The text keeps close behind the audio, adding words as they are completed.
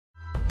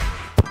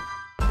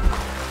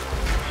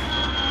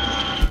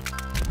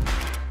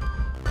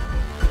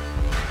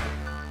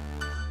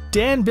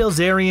Dan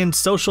Bilzerian's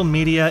social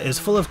media is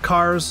full of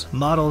cars,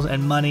 models,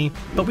 and money,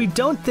 but we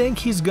don't think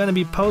he's going to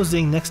be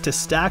posing next to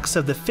stacks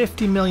of the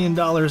 $50 million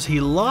he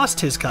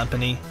lost his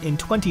company in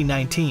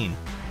 2019.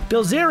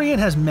 Bilzerian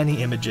has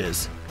many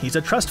images. He's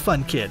a trust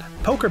fund kid,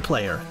 poker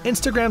player,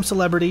 Instagram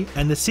celebrity,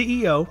 and the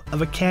CEO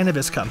of a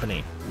cannabis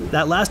company.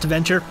 That last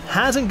venture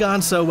hasn't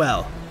gone so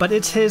well, but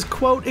it's his,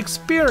 quote,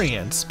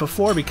 experience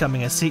before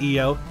becoming a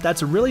CEO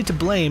that's really to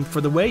blame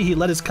for the way he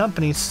led his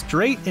company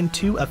straight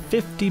into a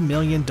 $50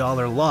 million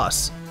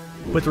loss.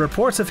 With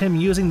reports of him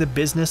using the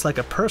business like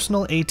a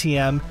personal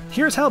ATM,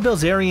 here's how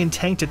Bilzerian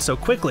tanked it so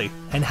quickly,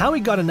 and how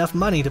he got enough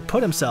money to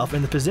put himself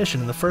in the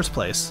position in the first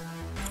place.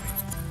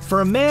 For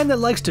a man that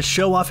likes to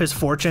show off his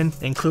fortune,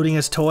 including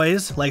his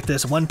toys, like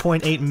this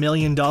 $1.8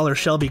 million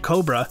Shelby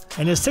Cobra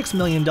and his $6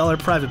 million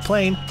private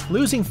plane,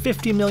 losing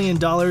 $50 million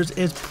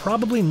is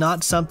probably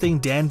not something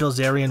Dan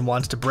Bilzerian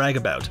wants to brag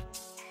about.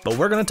 But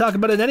we're going to talk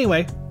about it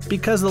anyway,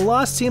 because the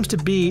loss seems to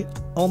be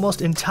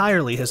almost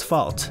entirely his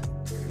fault.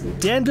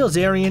 Dan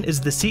Bilzerian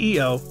is the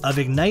CEO of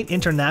Ignite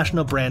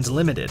International Brands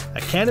Limited,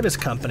 a cannabis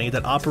company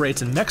that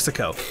operates in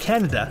Mexico,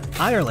 Canada,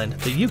 Ireland,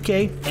 the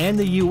UK, and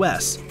the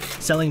US,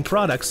 selling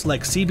products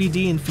like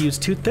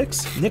CBD-infused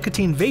toothpicks,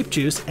 nicotine vape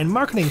juice, and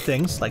marketing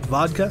things like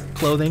vodka,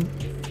 clothing,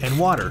 and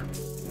water.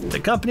 The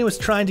company was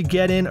trying to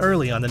get in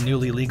early on the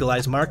newly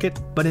legalized market,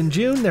 but in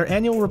June their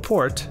annual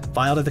report,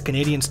 filed at the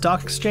Canadian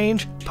Stock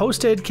Exchange,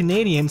 posted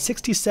Canadian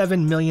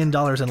 $67 million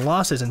in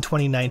losses in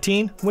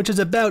 2019, which is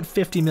about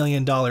 $50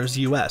 million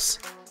US.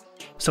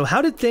 So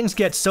how did things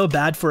get so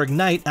bad for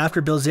Ignite after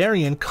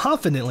Bilzerian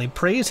confidently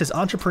praised his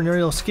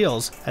entrepreneurial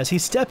skills as he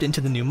stepped into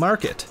the new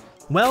market?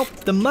 Well,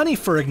 the money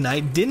for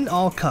Ignite didn't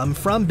all come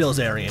from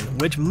Bilzerian,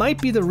 which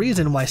might be the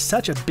reason why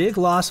such a big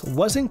loss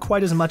wasn't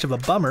quite as much of a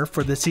bummer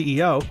for the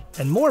CEO,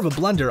 and more of a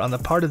blunder on the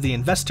part of the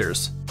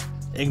investors.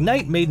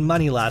 Ignite made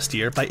money last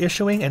year by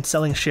issuing and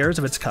selling shares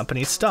of its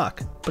company's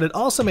stock, but it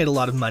also made a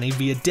lot of money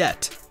via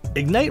debt.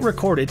 Ignite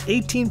recorded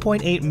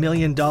 $18.8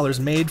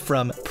 million made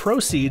from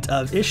proceeds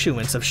of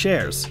issuance of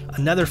shares.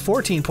 Another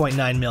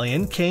 $14.9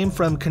 million came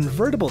from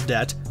convertible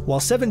debt, while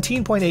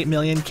 $17.8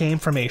 million came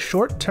from a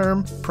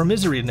short-term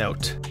promissory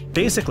note.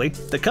 Basically,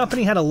 the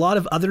company had a lot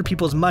of other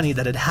people's money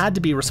that it had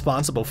to be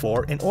responsible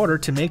for in order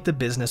to make the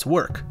business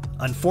work.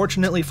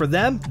 Unfortunately for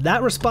them,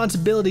 that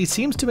responsibility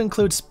seems to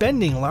include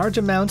spending large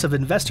amounts of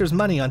investors'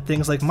 money on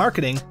things like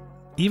marketing,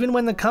 even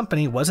when the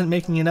company wasn't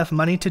making enough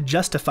money to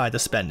justify the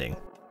spending.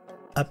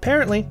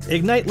 Apparently,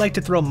 Ignite liked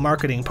to throw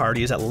marketing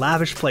parties at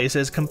lavish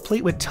places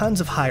complete with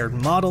tons of hired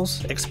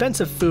models,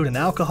 expensive food and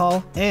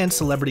alcohol, and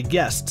celebrity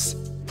guests.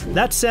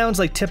 That sounds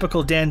like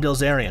typical Dan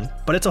Bilzerian,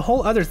 but it's a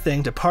whole other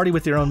thing to party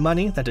with your own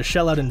money than to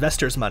shell out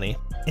investors' money.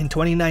 In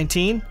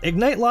 2019,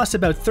 Ignite lost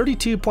about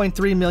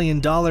 $32.3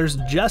 million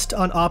just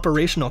on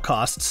operational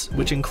costs,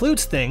 which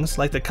includes things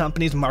like the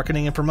company's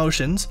marketing and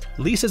promotions,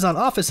 leases on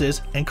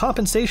offices, and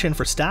compensation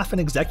for staff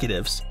and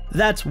executives.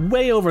 That's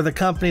way over the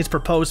company's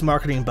proposed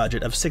marketing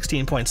budget of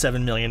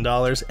 $16.7 million,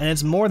 and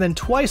it's more than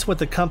twice what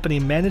the company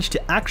managed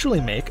to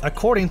actually make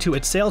according to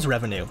its sales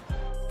revenue.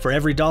 For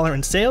every dollar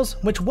in sales,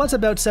 which was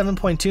about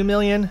 $7.2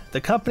 million,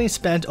 the company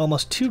spent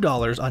almost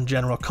 $2 on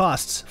general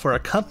costs for a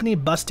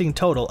company-busting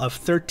total of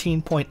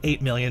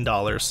 $13.8 million.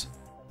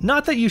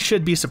 Not that you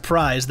should be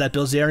surprised that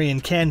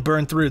Bilzerian can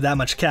burn through that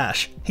much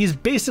cash. He's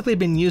basically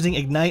been using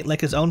Ignite like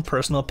his own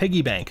personal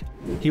piggy bank.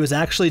 He was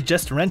actually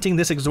just renting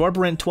this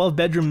exorbitant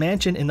 12-bedroom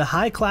mansion in the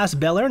high-class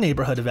Bel Air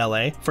neighborhood of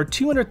LA for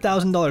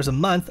 $200,000 a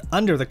month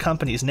under the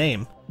company's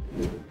name.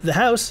 The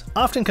house,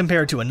 often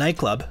compared to a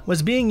nightclub,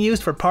 was being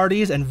used for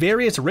parties and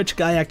various rich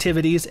guy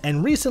activities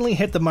and recently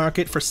hit the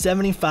market for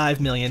 $75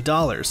 million.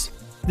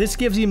 This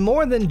gives you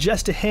more than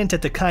just a hint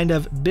at the kind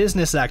of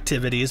business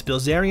activities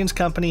Bilzerian's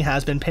company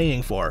has been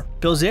paying for.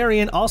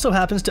 Bilzerian also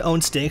happens to own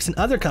stakes in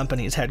other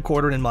companies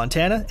headquartered in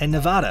Montana and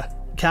Nevada.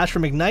 Cash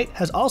from Ignite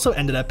has also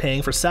ended up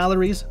paying for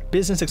salaries,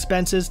 business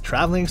expenses,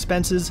 traveling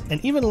expenses, and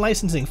even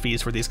licensing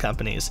fees for these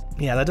companies.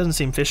 Yeah, that doesn't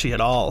seem fishy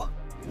at all.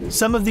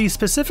 Some of the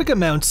specific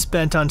amounts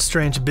spent on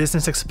strange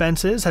business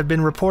expenses have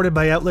been reported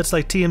by outlets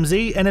like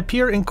TMZ and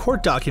appear in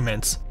court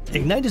documents.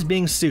 Ignite is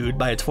being sued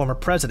by its former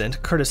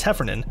president, Curtis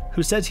Heffernan,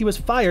 who says he was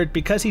fired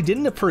because he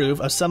didn't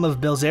approve of some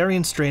of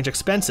Bilzerian's strange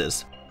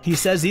expenses. He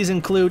says these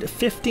include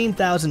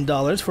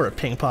 $15,000 for a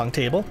ping pong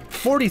table,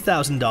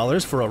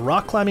 $40,000 for a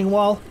rock climbing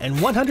wall, and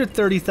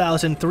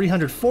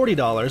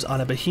 $130,340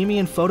 on a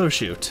Bohemian photo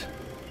shoot.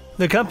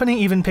 The company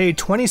even paid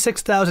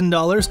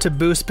 $26,000 to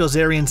boost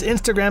Bilzerian's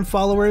Instagram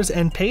followers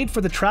and paid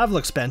for the travel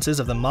expenses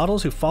of the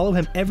models who follow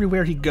him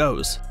everywhere he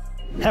goes.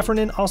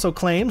 Heffernan also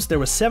claims there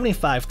was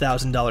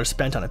 $75,000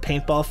 spent on a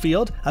paintball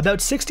field, about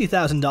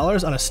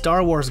 $60,000 on a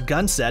Star Wars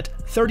gun set,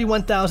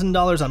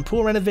 $31,000 on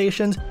pool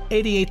renovations,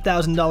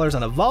 $88,000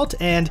 on a vault,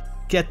 and,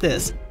 get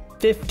this,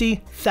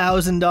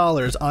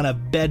 $50,000 on a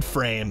bed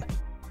frame.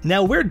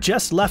 Now we're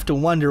just left to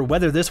wonder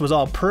whether this was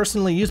all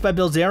personally used by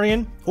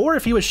Bilzerian, or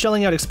if he was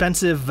shelling out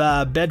expensive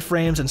bed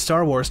frames and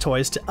Star Wars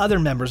toys to other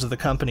members of the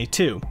company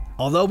too,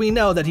 although we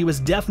know that he was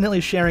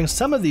definitely sharing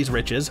some of these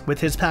riches with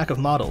his pack of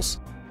models.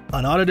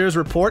 An auditor's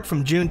report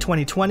from June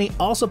 2020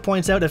 also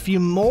points out a few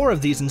more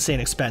of these insane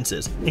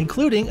expenses,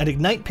 including an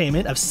Ignite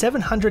payment of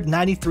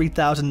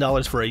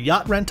 $793,000 for a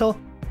yacht rental,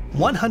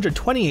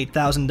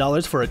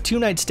 $128,000 for a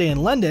 2-night stay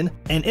in London,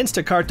 and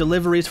Instacart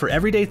deliveries for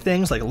everyday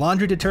things like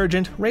laundry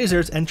detergent,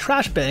 razors, and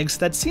trash bags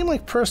that seem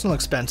like personal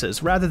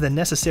expenses rather than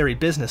necessary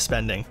business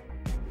spending.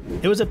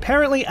 It was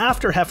apparently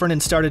after Heffernan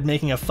started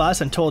making a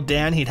fuss and told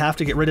Dan he'd have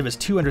to get rid of his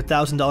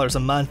 $200,000 a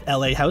month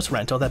LA house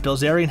rental that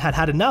Bilzerian had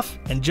had enough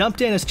and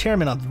jumped in as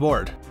chairman of the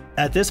board.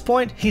 At this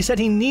point, he said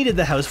he needed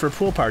the house for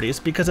pool parties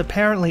because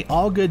apparently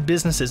all good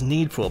businesses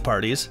need pool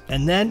parties,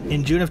 and then,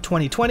 in June of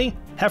 2020,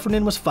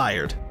 Heffernan was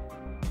fired.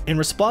 In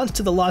response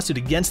to the lawsuit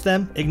against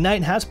them,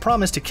 Ignite has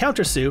promised to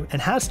countersue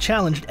and has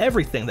challenged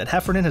everything that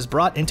Heffernan has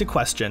brought into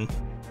question.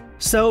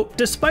 So,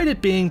 despite it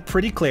being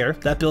pretty clear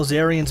that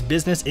Bilzerian's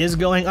business is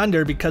going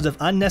under because of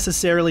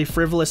unnecessarily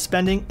frivolous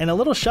spending and a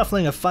little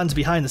shuffling of funds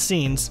behind the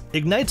scenes,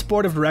 Ignite's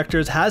board of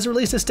directors has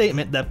released a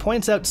statement that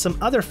points out some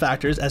other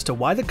factors as to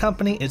why the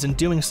company isn't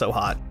doing so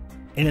hot.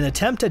 In an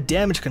attempt at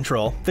damage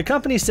control, the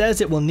company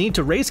says it will need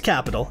to raise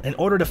capital in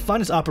order to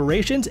fund its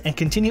operations and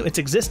continue its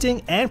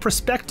existing and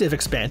prospective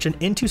expansion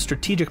into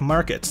strategic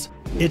markets.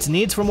 Its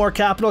needs for more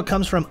capital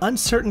comes from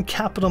uncertain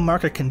capital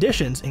market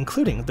conditions,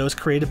 including those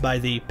created by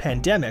the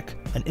pandemic,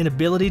 an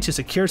inability to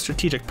secure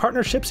strategic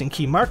partnerships in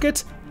key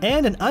markets,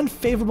 and an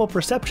unfavorable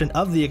perception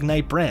of the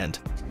Ignite brand.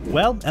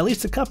 Well, at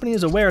least the company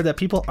is aware that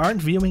people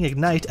aren't viewing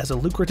Ignite as a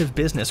lucrative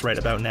business right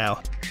about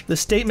now. The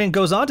statement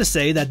goes on to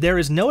say that there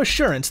is no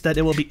assurance that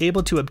it will be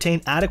able to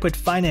obtain adequate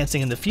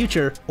financing in the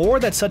future, or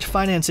that such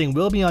financing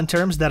will be on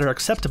terms that are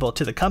acceptable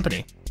to the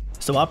company.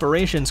 So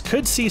operations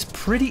could cease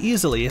pretty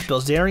easily if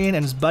Bilzerian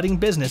and his budding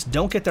business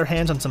don't get their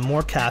hands on some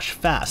more cash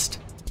fast.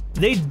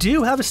 They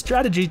do have a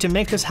strategy to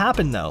make this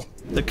happen though.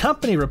 The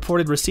company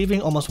reported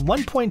receiving almost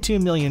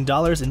 $1.2 million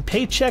in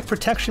Paycheck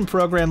Protection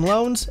Program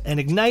loans, and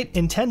Ignite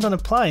intends on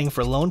applying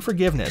for loan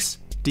forgiveness.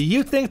 Do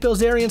you think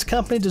Bilzerian's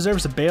company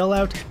deserves a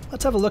bailout?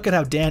 Let's have a look at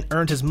how Dan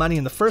earned his money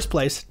in the first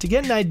place to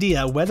get an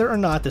idea whether or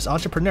not this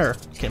entrepreneur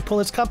can pull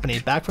his company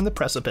back from the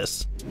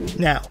precipice.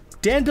 Now,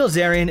 Dan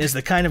Bilzerian is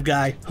the kind of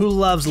guy who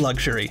loves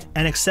luxury,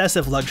 and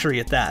excessive luxury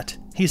at that.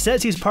 He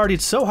says he's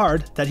partied so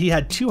hard that he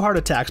had 2 heart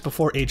attacks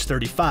before age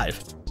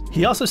 35.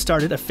 He also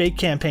started a fake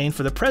campaign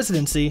for the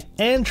presidency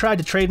and tried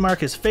to trademark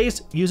his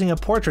face using a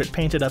portrait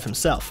painted of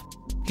himself.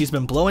 He's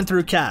been blowing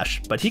through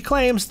cash, but he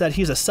claims that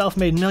he's a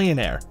self-made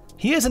millionaire.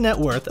 He has a net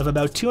worth of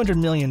about $200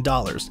 million,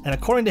 and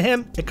according to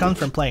him, it comes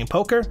from playing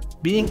poker,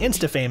 being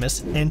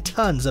Insta-famous, and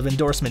tons of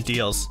endorsement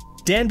deals.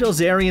 Dan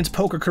Bilzerian's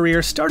poker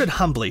career started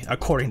humbly,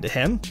 according to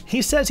him.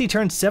 He says he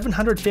turned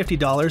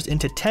 $750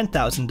 into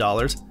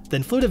 $10,000,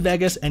 then flew to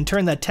Vegas and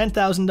turned that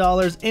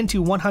 $10,000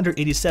 into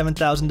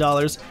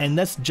 $187,000, and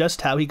that's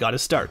just how he got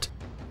his start.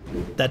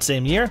 That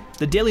same year,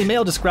 the Daily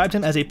Mail described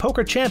him as a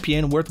poker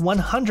champion worth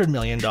 $100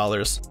 million.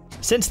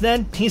 Since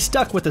then, he's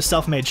stuck with the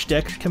self-made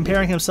shtick,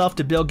 comparing himself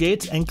to Bill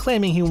Gates and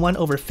claiming he won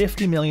over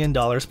 $50 million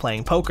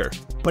playing poker.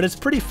 But it's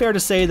pretty fair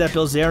to say that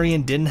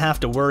Bilzerian didn't have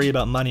to worry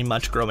about money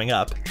much growing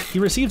up. He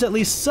received at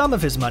least some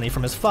of his money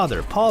from his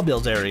father, Paul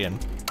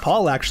Bilzerian.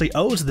 Paul actually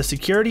owes the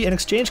Security and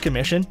Exchange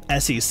Commission,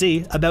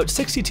 SEC, about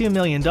 $62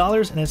 million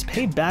and has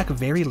paid back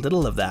very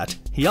little of that.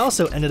 He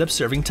also ended up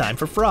serving time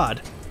for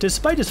fraud.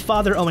 Despite his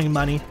father owing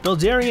money,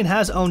 Bilzerian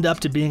has owned up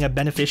to being a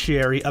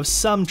beneficiary of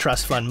some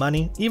trust fund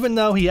money, even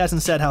though he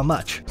hasn't said how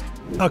much.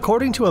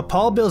 According to a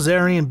Paul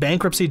Bilzerian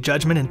bankruptcy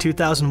judgment in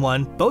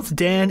 2001, both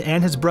Dan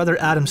and his brother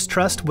Adam's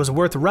trust was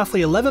worth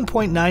roughly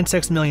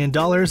 $11.96 million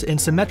in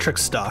Symmetric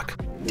stock.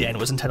 Dan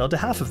was entitled to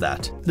half of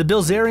that. The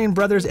Bilzerian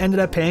brothers ended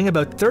up paying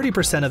about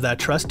 30% of that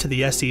trust to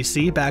the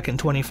SEC back in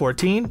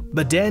 2014,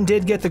 but Dan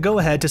did get the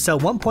go-ahead to sell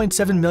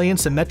 1.7 million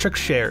Symmetric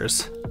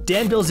shares.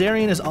 Dan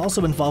Bilzerian is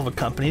also involved with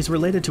companies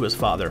related to his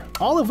father,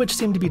 all of which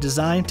seem to be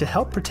designed to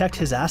help protect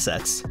his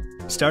assets.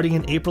 Starting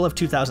in April of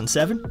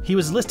 2007, he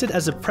was listed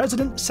as the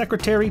president,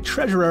 secretary,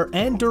 treasurer,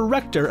 and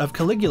director of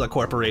Caligula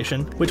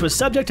Corporation, which was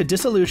subject to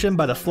dissolution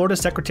by the Florida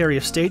Secretary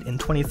of State in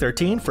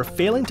 2013 for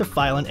failing to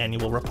file an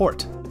annual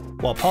report.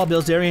 While Paul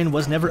Bilzerian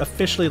was never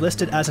officially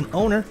listed as an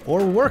owner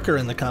or worker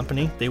in the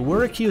company, they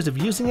were accused of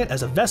using it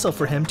as a vessel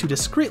for him to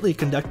discreetly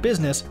conduct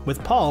business,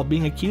 with Paul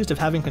being accused of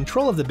having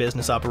control of the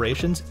business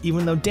operations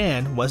even though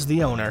Dan was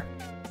the owner.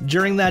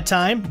 During that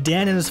time,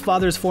 Dan and his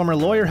father's former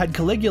lawyer had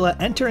Caligula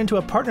enter into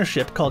a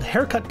partnership called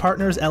Haircut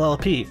Partners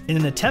LLP in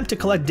an attempt to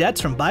collect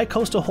debts from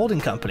Bicoastal Holding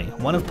Company,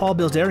 one of Paul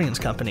Bilzerian's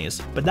companies,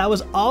 but that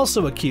was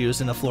also accused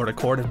in a Florida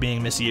court of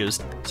being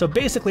misused. So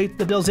basically,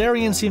 the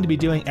Bilzerians seem to be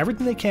doing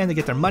everything they can to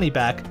get their money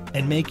back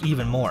and make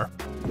even more.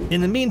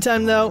 In the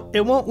meantime though, it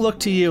won't look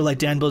to you like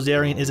Dan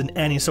Bilzerian is in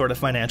any sort of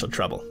financial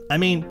trouble. I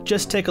mean,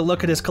 just take a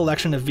look at his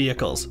collection of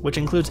vehicles, which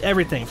includes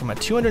everything from a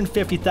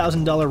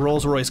 $250,000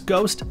 Rolls-Royce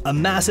Ghost, a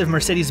massive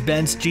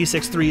Mercedes-Benz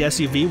G63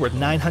 SUV worth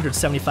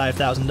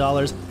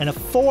 $975,000, and a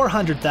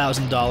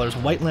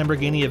 $400,000 white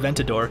Lamborghini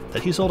Aventador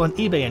that he sold on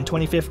eBay in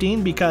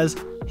 2015 because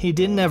he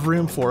didn't have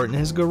room for it in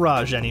his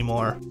garage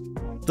anymore.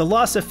 The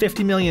loss of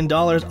 $50 million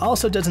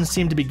also doesn't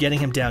seem to be getting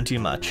him down too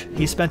much.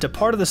 He spent a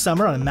part of the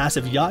summer on a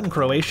massive yacht in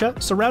Croatia,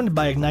 surrounded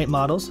by Ignite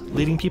models,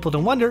 leading people to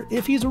wonder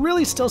if he's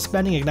really still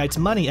spending Ignite's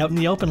money out in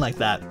the open like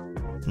that.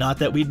 Not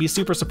that we'd be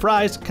super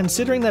surprised,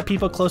 considering that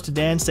people close to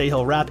Dan say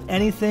he'll wrap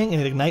anything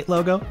in an Ignite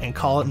logo and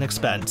call it an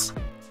expense.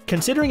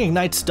 Considering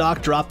Ignite's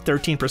stock dropped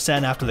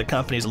 13% after the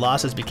company's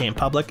losses became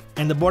public,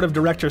 and the board of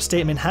directors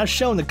statement has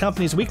shown the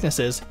company's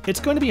weaknesses, it's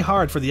going to be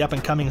hard for the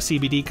up-and-coming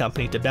CBD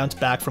company to bounce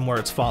back from where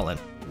it's fallen.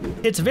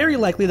 It's very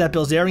likely that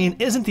Bilzerian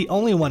isn't the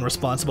only one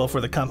responsible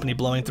for the company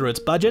blowing through its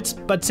budgets,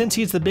 but since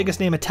he's the biggest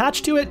name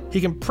attached to it,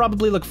 he can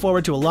probably look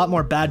forward to a lot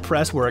more bad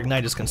press where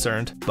Ignite is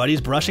concerned. But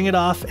he's brushing it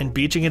off and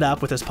beaching it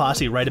up with his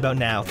posse right about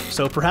now,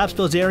 so perhaps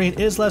Bilzerian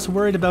is less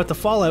worried about the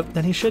fallout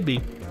than he should be.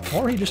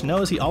 Or he just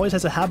knows he always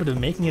has a habit of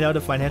making it out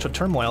of financial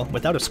turmoil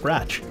without a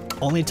scratch.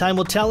 Only time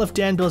will tell if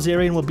Dan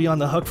Bilzerian will be on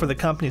the hook for the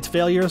company's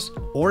failures,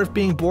 or if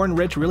being born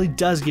rich really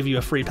does give you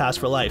a free pass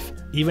for life,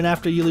 even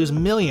after you lose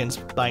millions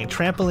buying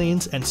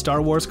trampolines and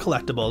Star Wars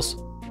collectibles.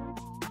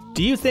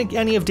 Do you think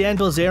any of Dan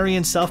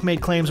Bilzerian's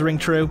self-made claims ring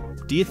true?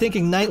 Do you think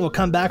Ignite will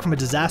come back from a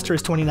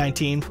disastrous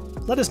 2019?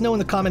 Let us know in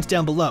the comments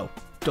down below.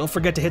 Don't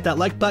forget to hit that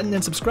like button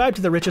and subscribe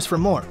to The Richest for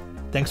more.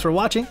 Thanks for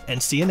watching,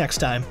 and see you next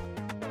time.